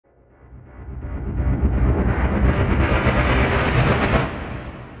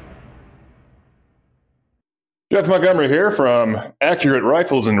Seth Montgomery here from Accurate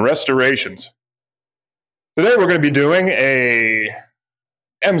Rifles and Restorations. Today we're going to be doing a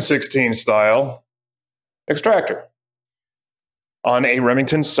M16 style extractor on a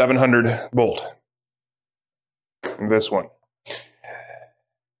Remington 700 bolt. This one.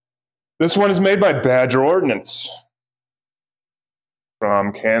 This one is made by Badger Ordnance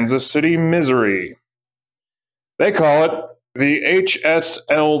from Kansas City, Missouri. They call it the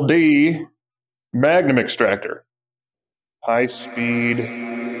HSLD Magnum extractor. High speed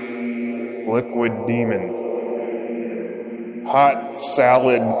liquid demon. Hot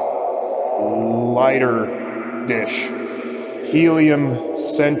salad lighter dish. Helium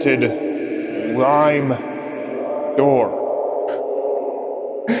scented lime door.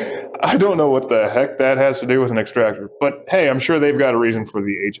 I don't know what the heck that has to do with an extractor, but hey, I'm sure they've got a reason for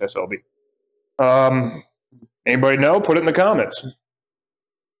the HSLD. Anybody know? Put it in the comments.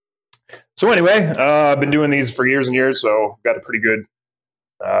 So anyway, I've been doing these for years and years, so got a pretty good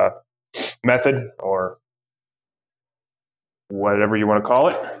method, or whatever you want to call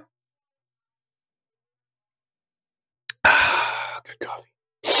it. Good coffee.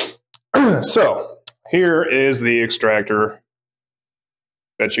 So here is the extractor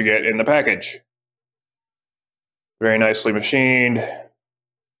that you get in the package. Very nicely machined.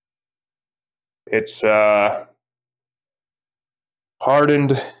 It's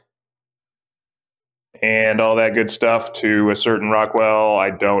hardened and all that good stuff to a certain Rockwell. I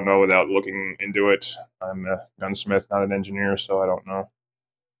don't know without looking into it. I'm a gunsmith, not an engineer, so I don't know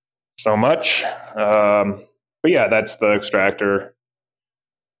so much. But yeah, that's the extractor.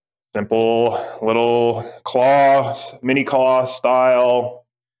 Simple little claw, mini claw style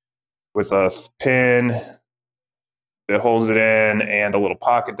with a pin that holds it in and a little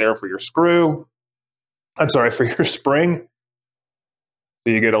pocket there for your screw. I'm sorry, for your spring.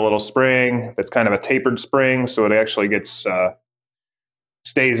 So you get a little spring that's kind of a tapered spring, so it actually gets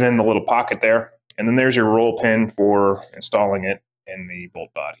stays in the little pocket there. And then there's your roll pin for installing it in the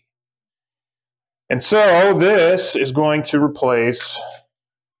bolt body. And so this is going to replace,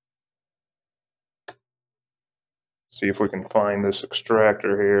 see if we can find this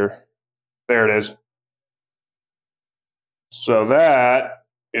extractor here. There it is. So that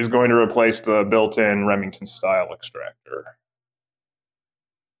is going to replace the built-in Remington style extractor.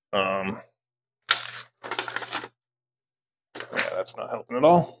 Yeah, that's not helping at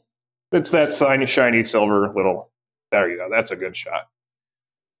all. It's that shiny silver little, there you go, that's a good shot.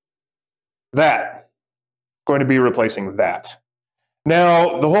 That, going to be replacing that.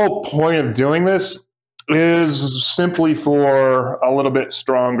 Now, the whole point of doing this is simply for a little bit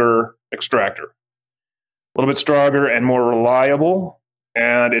stronger extractor. A little bit stronger and more reliable,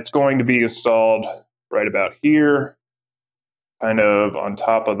 and it's going to be installed right about here, kind of on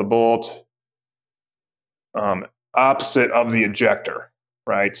top of the bolt, opposite of the ejector,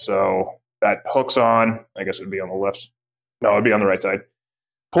 right? So that hooks on, I guess it would be on the left, no, it would be on the right side,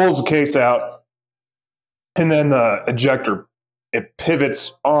 pulls the case out, and then the ejector, it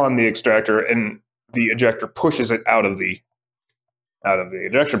pivots on the extractor, and the ejector pushes it out of the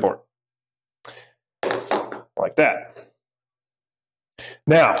ejection port, like that.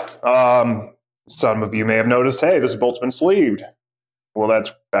 Now, some of you may have noticed, hey, this bolt's been sleeved. Well,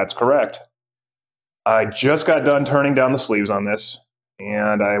 that's correct. I just got done turning down the sleeves on this,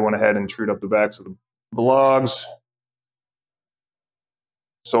 and I went ahead and trued up the backs of the lugs.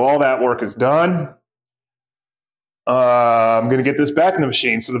 So all that work is done. I'm going to get this back in the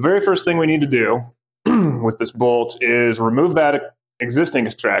machine. So the very first thing we need to do with this bolt is remove that existing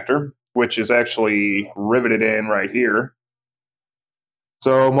extractor, which is actually riveted in right here.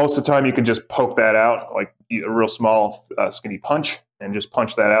 So most of the time you can just poke that out, like a real small skinny punch, and just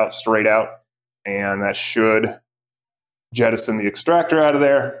punch that out straight out. And that should jettison the extractor out of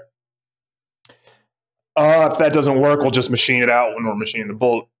there. If that doesn't work, we'll just machine it out when we're machining the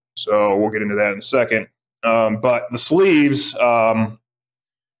bolt. So we'll get into that in a second. But the sleeves, I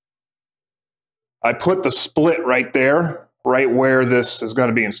put the split right there, right where this is going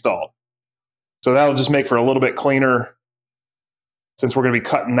to be installed. So that'll just make for a little bit cleaner, since we're going to be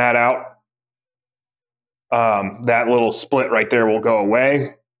cutting that out. That little split right there will go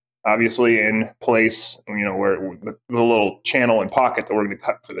away, obviously in place, you know, where the little channel and pocket that we're going to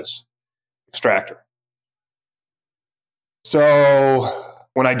cut for this extractor. So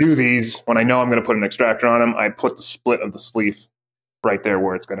when I do these, when I know I'm going to put an extractor on them, I put the split of the sleeve right there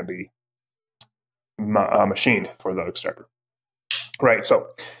where it's going to be machined for the extractor. Right, so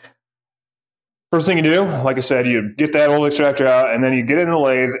first thing you do, like I said, you get that old extractor out, and then you get it in the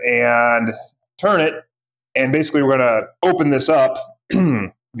lathe and turn it, and basically we're going to open this up,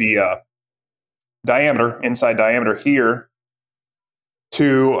 the diameter, inside diameter here,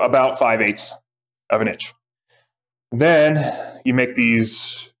 to about 5/8 of an inch. Then you make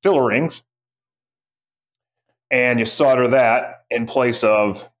these filler rings and you solder that in place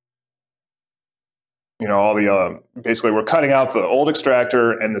of, all the, basically we're cutting out the old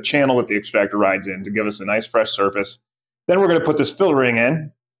extractor and the channel that the extractor rides in to give us a nice fresh surface. Then we're going to put this filler ring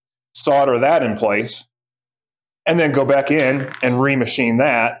in, solder that in place, and then go back in and remachine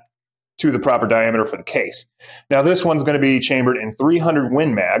that to the proper diameter for the case. Now this one's going to be chambered in 300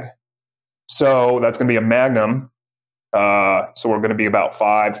 Win Mag, so that's going to be a Magnum. So we're going to be about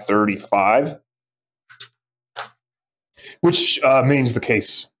 535, which means the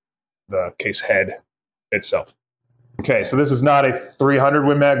case head itself. Okay, so this is not a 300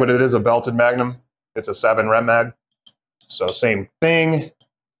 Win Mag, but it is a belted Magnum. It's a 7 Rem Mag, so same thing.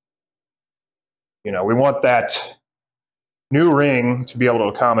 We want that new ring to be able to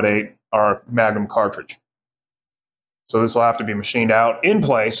accommodate our Magnum cartridge. So this will have to be machined out in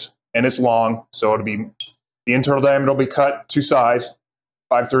place, and it's long, so it'll be, the internal diameter will be cut to size,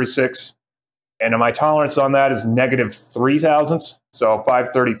 5/36, and my tolerance on that is -3 thousandths, so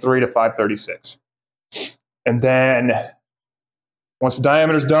 533 to 536. And then once the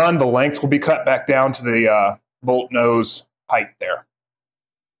diameter's done, the length will be cut back down to the bolt nose height there.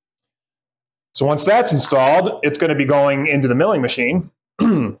 So once that's installed, it's going to be going into the milling machine,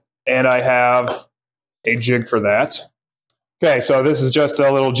 and I have a jig for that. Okay, so this is just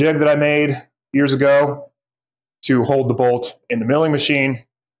a little jig that I made years ago to hold the bolt in the milling machine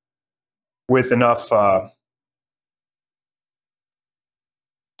with enough, well,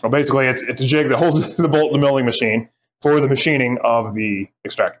 basically it's a jig that holds the bolt in the milling machine for the machining of the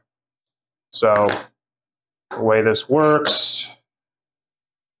extractor. So the way this works,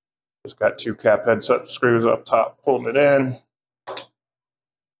 it's got 2 cap head screws up top holding it in.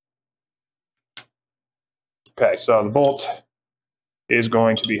 Okay, so the bolt is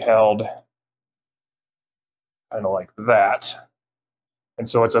going to be held kind of like that. And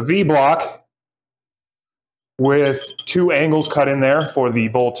so it's a V block with 2 angles cut in there for the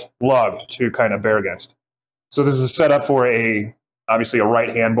bolt lug to kind of bear against. So this is set up for obviously a right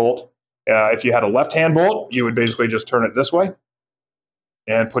hand bolt. If you had a left hand bolt, you would basically just turn it this way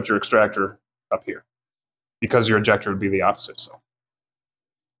and put your extractor up here, because your ejector would be the opposite. So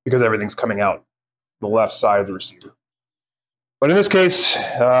because everything's coming out the left side of the receiver. But in this case,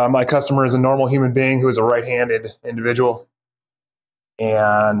 my customer is a normal human being who is a right-handed individual.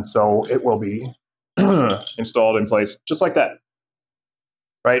 And so it will be installed in place just like that.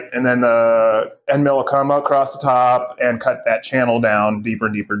 Right? And then the end mill will come across the top and cut that channel down deeper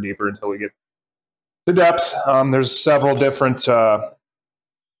and deeper and deeper until we get the depth. There's several different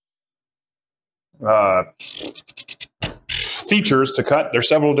features to cut. There's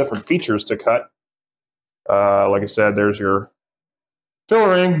several different features to cut. Like I said, there's your filler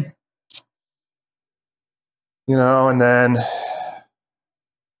ring, and then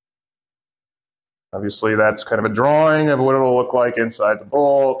obviously that's kind of a drawing of what it'll look like inside the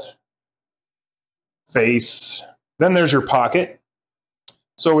bolt, face. Then there's your pocket.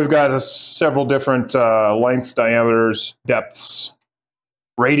 So we've got several different lengths, diameters, depths,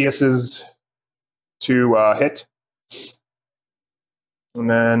 radiuses to hit. And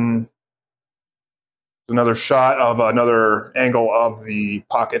then another shot of another angle of the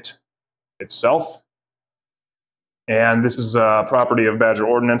pocket itself. And this is a property of Badger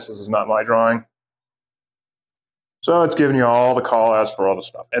Ordnance. This is not my drawing. So it's giving you all the call outs for all the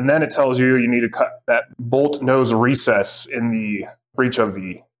stuff. And then it tells you you need to cut that bolt nose recess in the breech of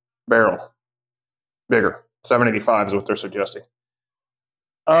the barrel bigger. 785 is what they're suggesting.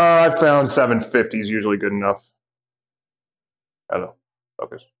 I found 750 is usually good enough. I don't know.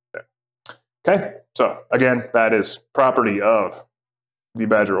 Focus. There. Okay, so again, that is property of the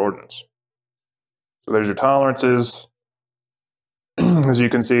Badger Ordnance. So there's your tolerances. As you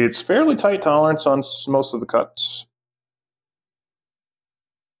can see, it's fairly tight tolerance on most of the cuts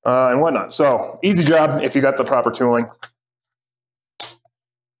and whatnot. So easy job if you got the proper tooling.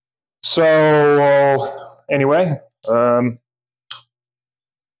 So anyway,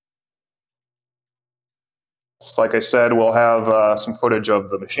 like I said, we'll have some footage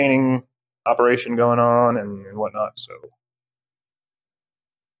of the machining operation going on and whatnot. So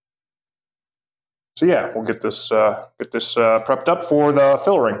yeah, we'll get this prepped up for the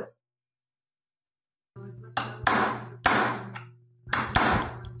fill ring.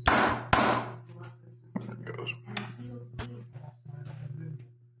 There it goes.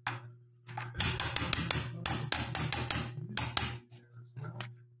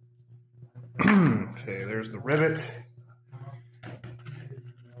 Okay, there's the rivet.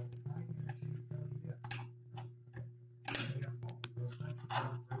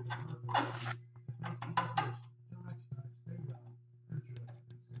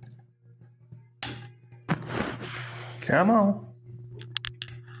 Come on.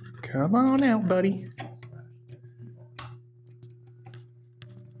 Come on out, buddy.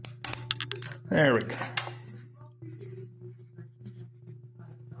 There we go.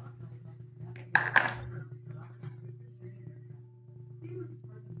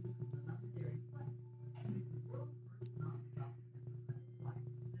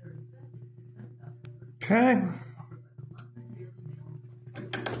 Okay.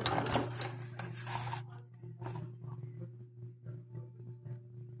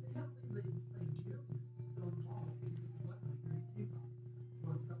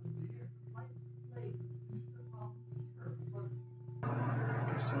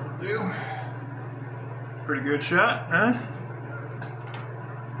 Guess that'll do. Pretty good shot, huh?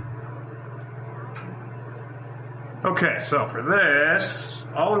 Okay, so for this,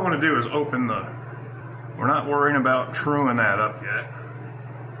 all we want to do is open the, we're not worrying about truing that up yet.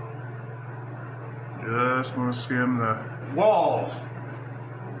 Just want to skim the walls.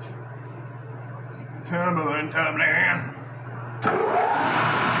 Tumbling, tumbling.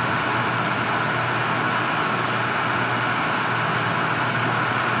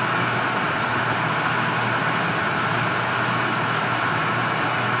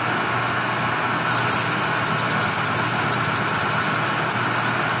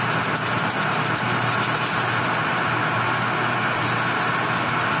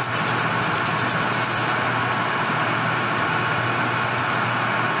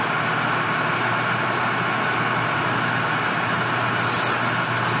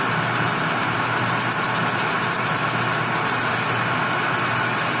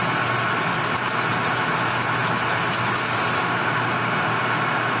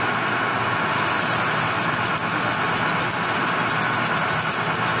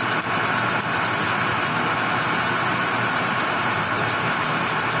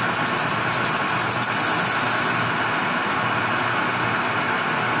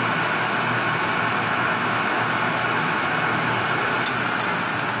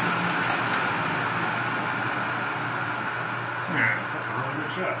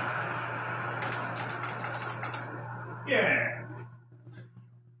 Yeah.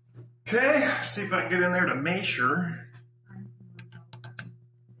 Okay, see if I can get in there to measure.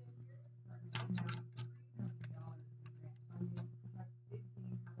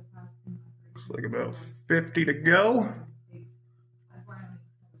 Looks like about 50 to go.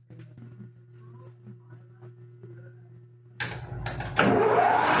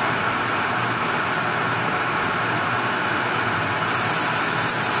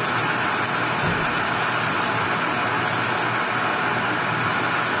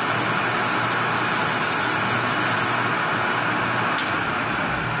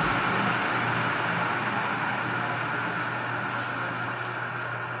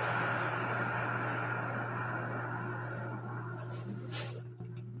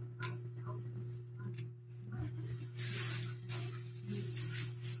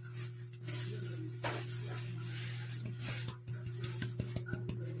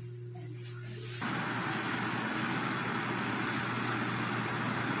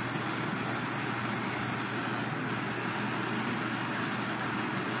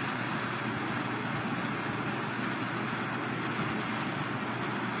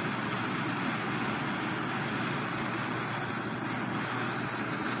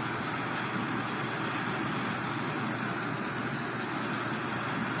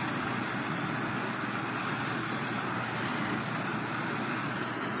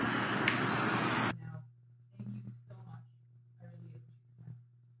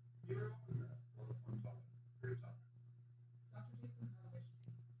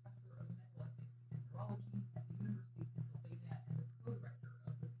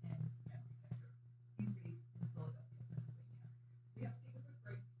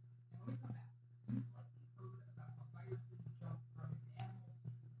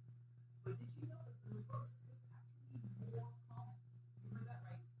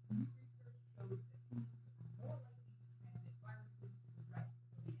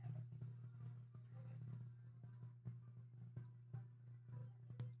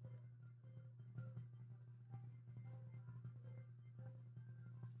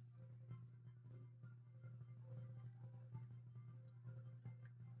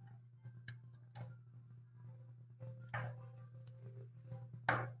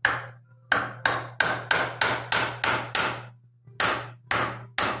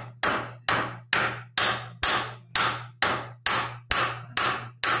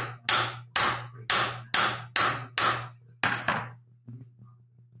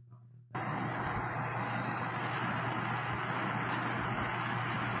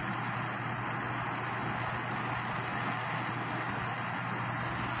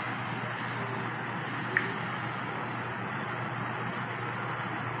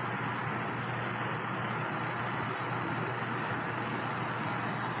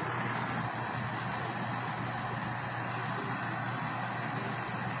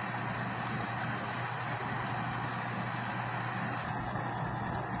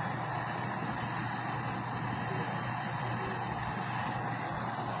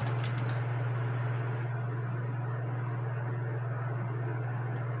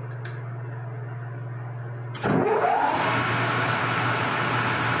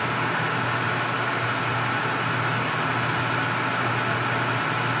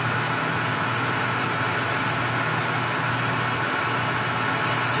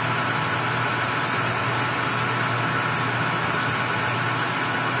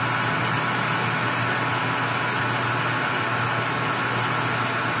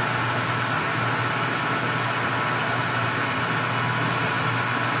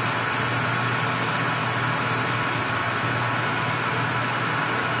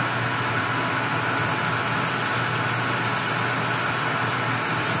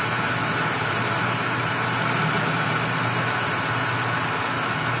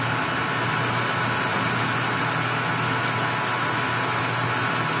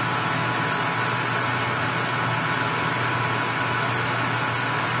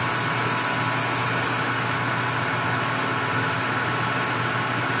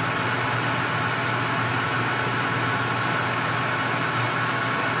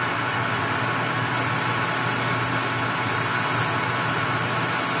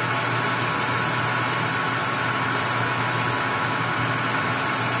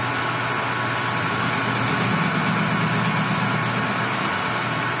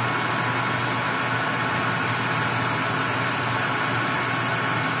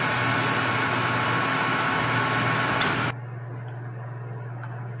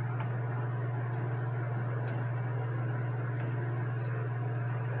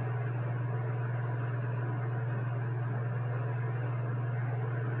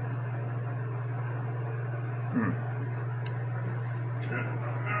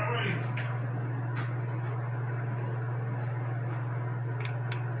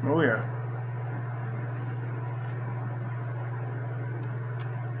 Oh yeah.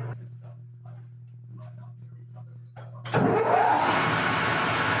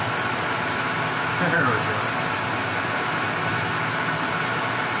 There we go.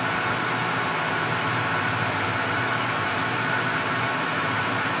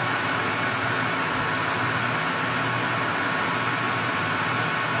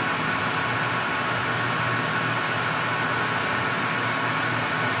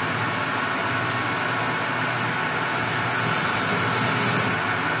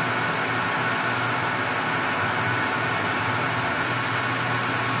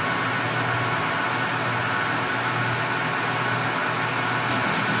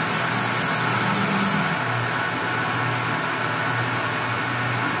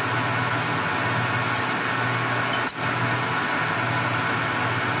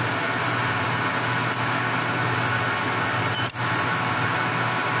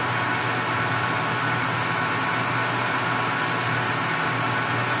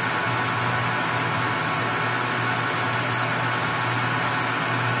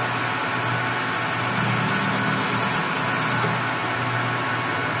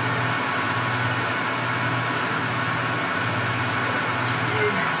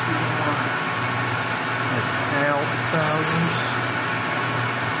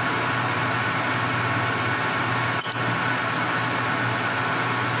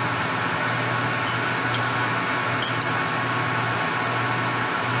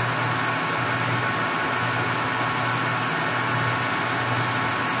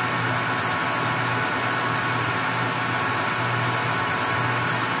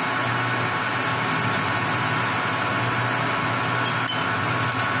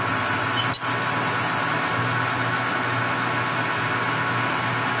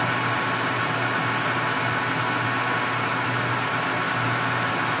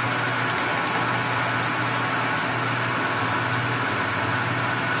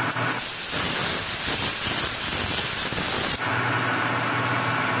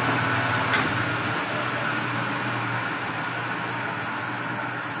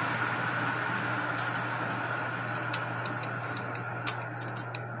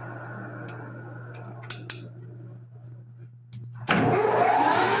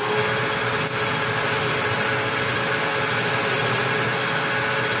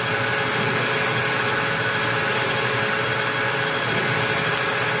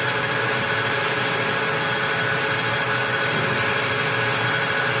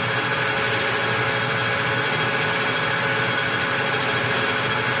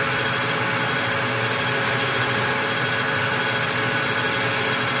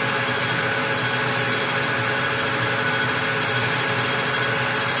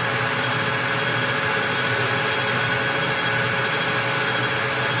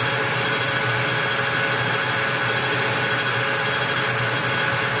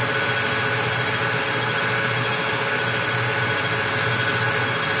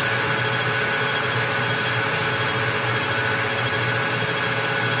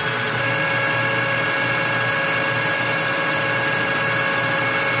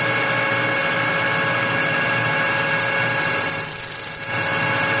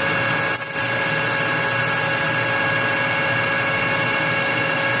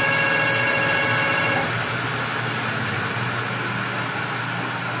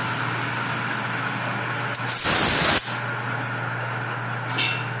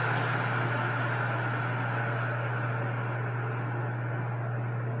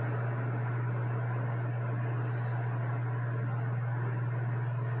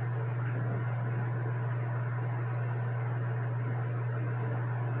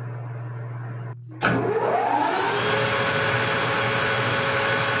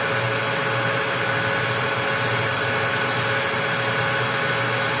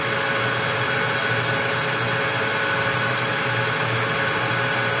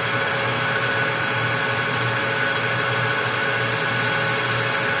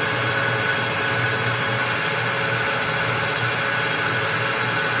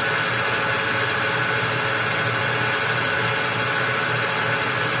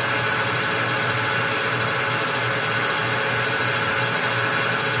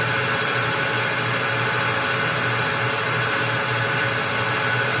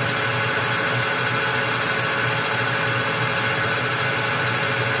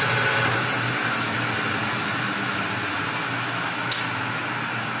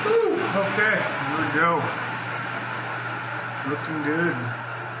 Okay, here we go. Looking good.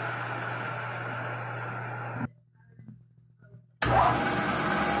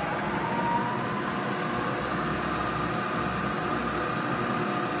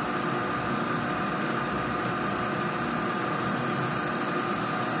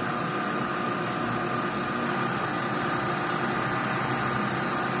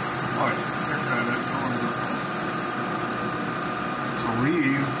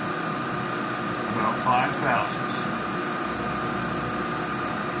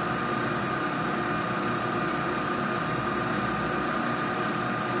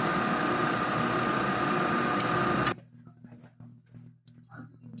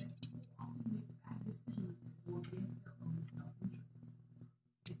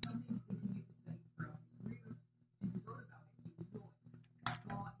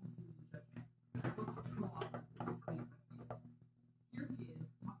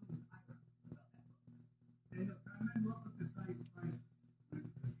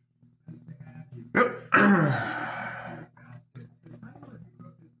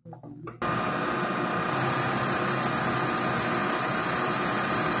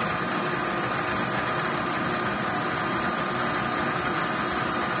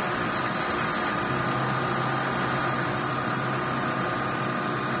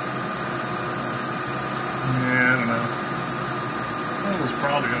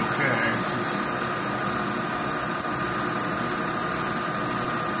 Probably okay. It's just...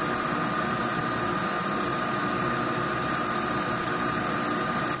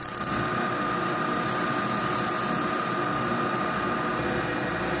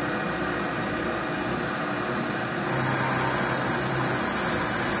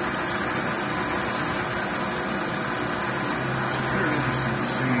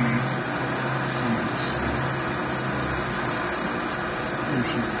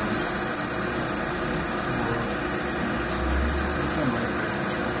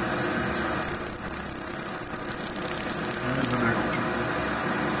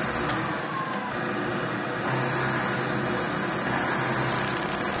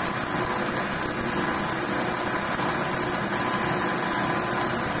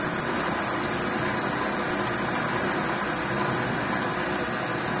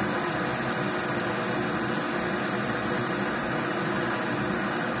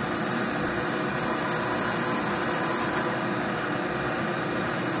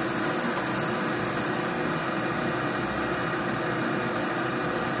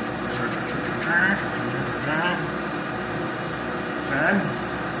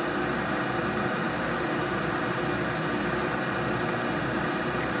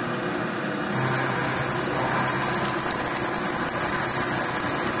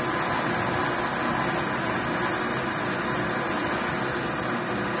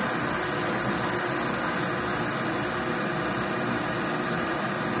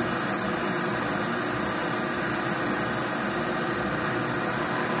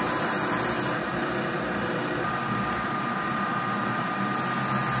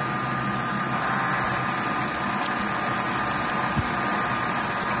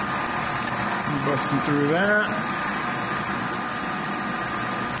 Busting through that.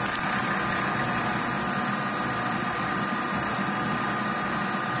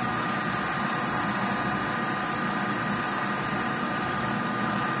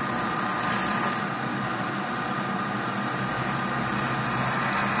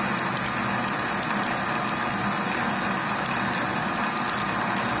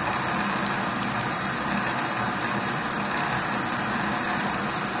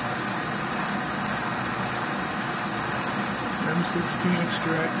 M16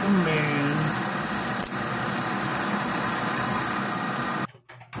 Extractor man.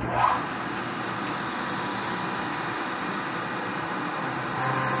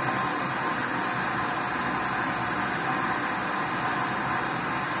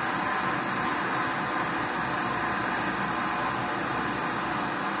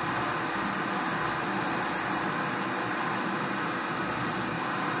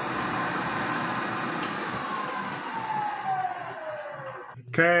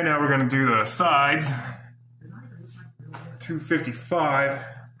 Okay, now we're going to do the sides. 255.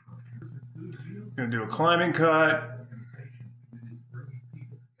 Going to do a climbing cut.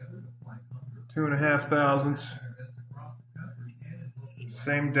 2.5 thousandths.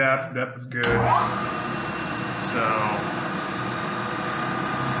 Same depth. Depth is good. So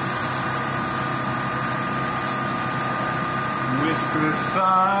whisk this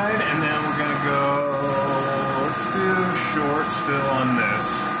side, and then we're going to go. Let's do short still on this.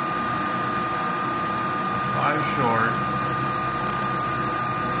 5 short.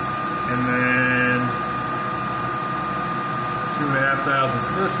 And then 2.5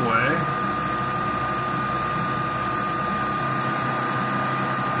 thousandths this way.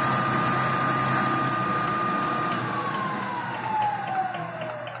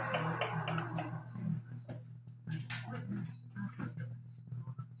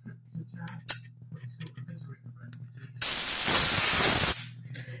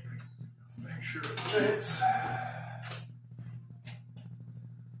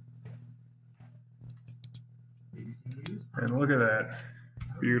 And look at that.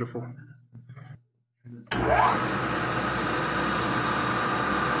 Beautiful. 700.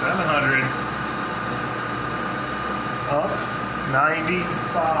 Up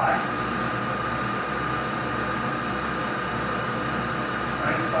 95.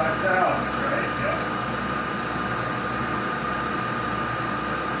 95,000, right? Yeah.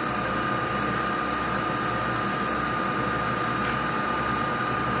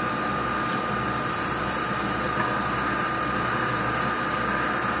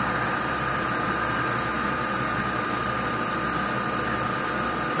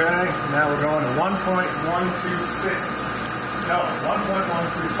 Okay, now we're going to 1.126. No,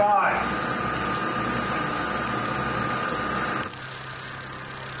 1.125.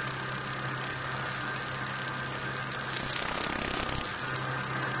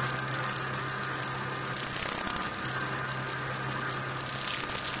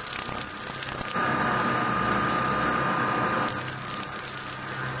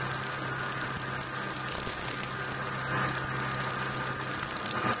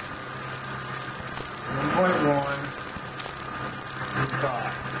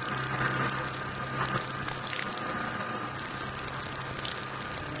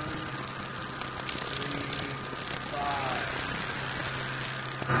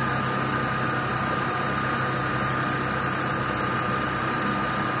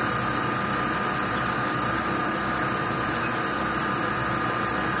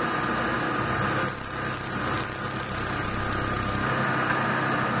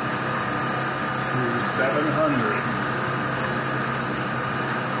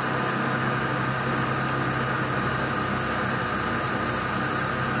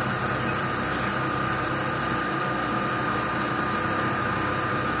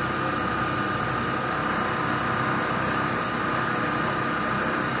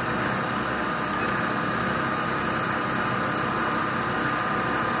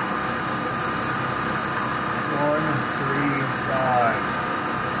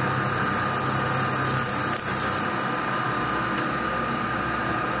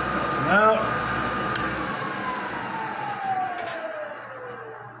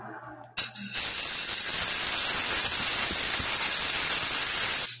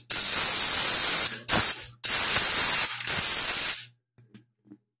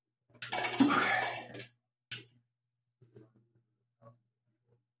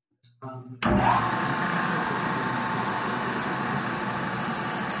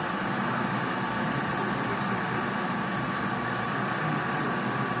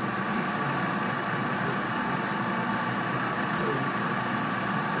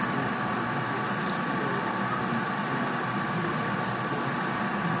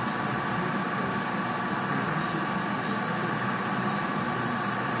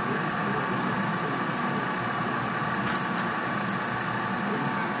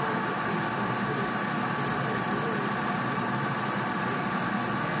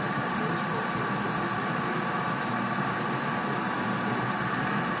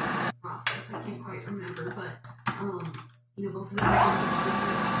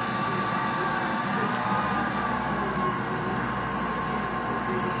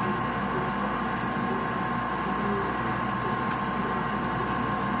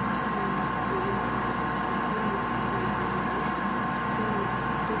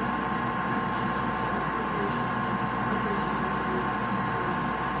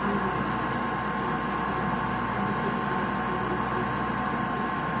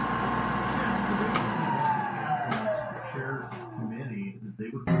 Committee, they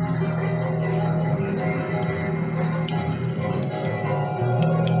would